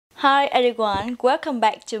Hi everyone, welcome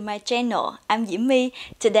back to my channel. I'm Yimi.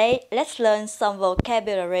 Today, let's learn some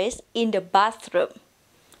vocabularies in the bathroom.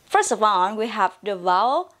 First of all, we have the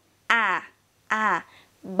vowel a,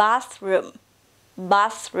 bathroom,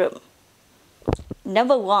 bathroom.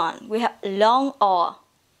 Number one, we have long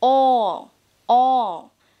o,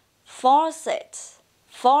 faucet,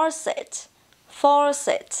 faucet,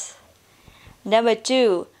 faucet. Number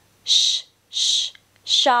two,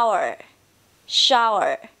 shower,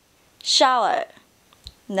 shower, shower.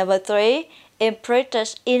 Number three, in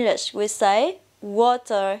British English we say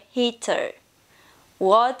water heater,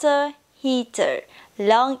 water heater,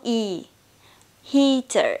 long E,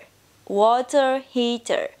 heater, water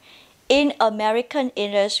heater. In American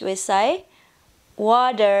English we say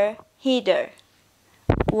water heater,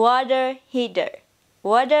 water heater,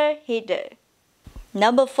 water heater.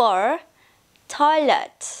 Number four,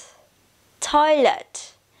 toilet,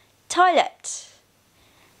 toilet, toilet.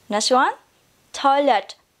 Next one,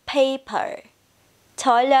 toilet paper,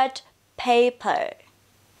 toilet paper.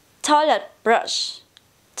 Toilet brush,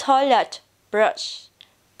 toilet brush,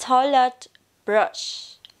 toilet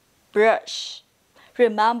brush, brush.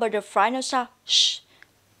 Remember the final sound, sh,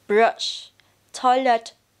 brush,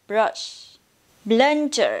 toilet brush.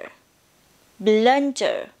 Plunger,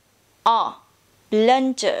 plunger,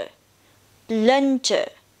 plunger, plunger,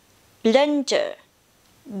 plunger.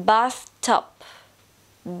 Bathtub,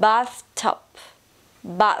 bathtub,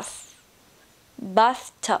 bath,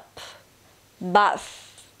 bathtub,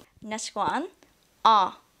 bath. Next one,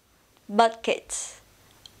 bucket,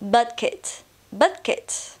 bucket,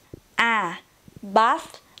 bucket.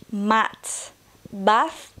 Bath mat,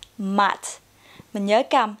 bath mat. Mình nhớ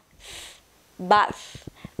cầm bath,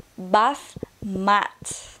 bath mat.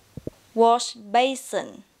 Wash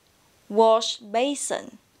basin, wash basin,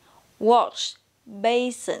 wash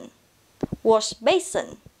basin, wash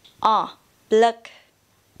basin. Plug,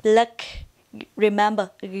 plug. Remember,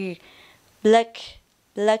 plug,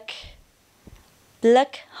 plug, plug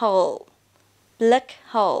hole, plug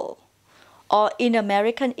hole. Or in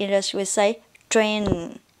American English we say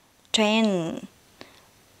drain, drain,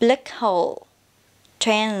 plug hole,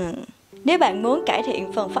 drain. Nếu bạn muốn cải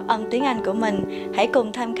thiện phần phát âm tiếng Anh của mình, hãy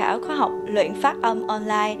cùng tham khảo khóa học luyện phát âm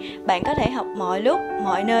online. Bạn có thể học mọi lúc,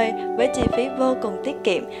 mọi nơi với chi phí vô cùng tiết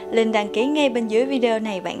kiệm. Link đăng ký ngay bên dưới video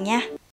này bạn nha.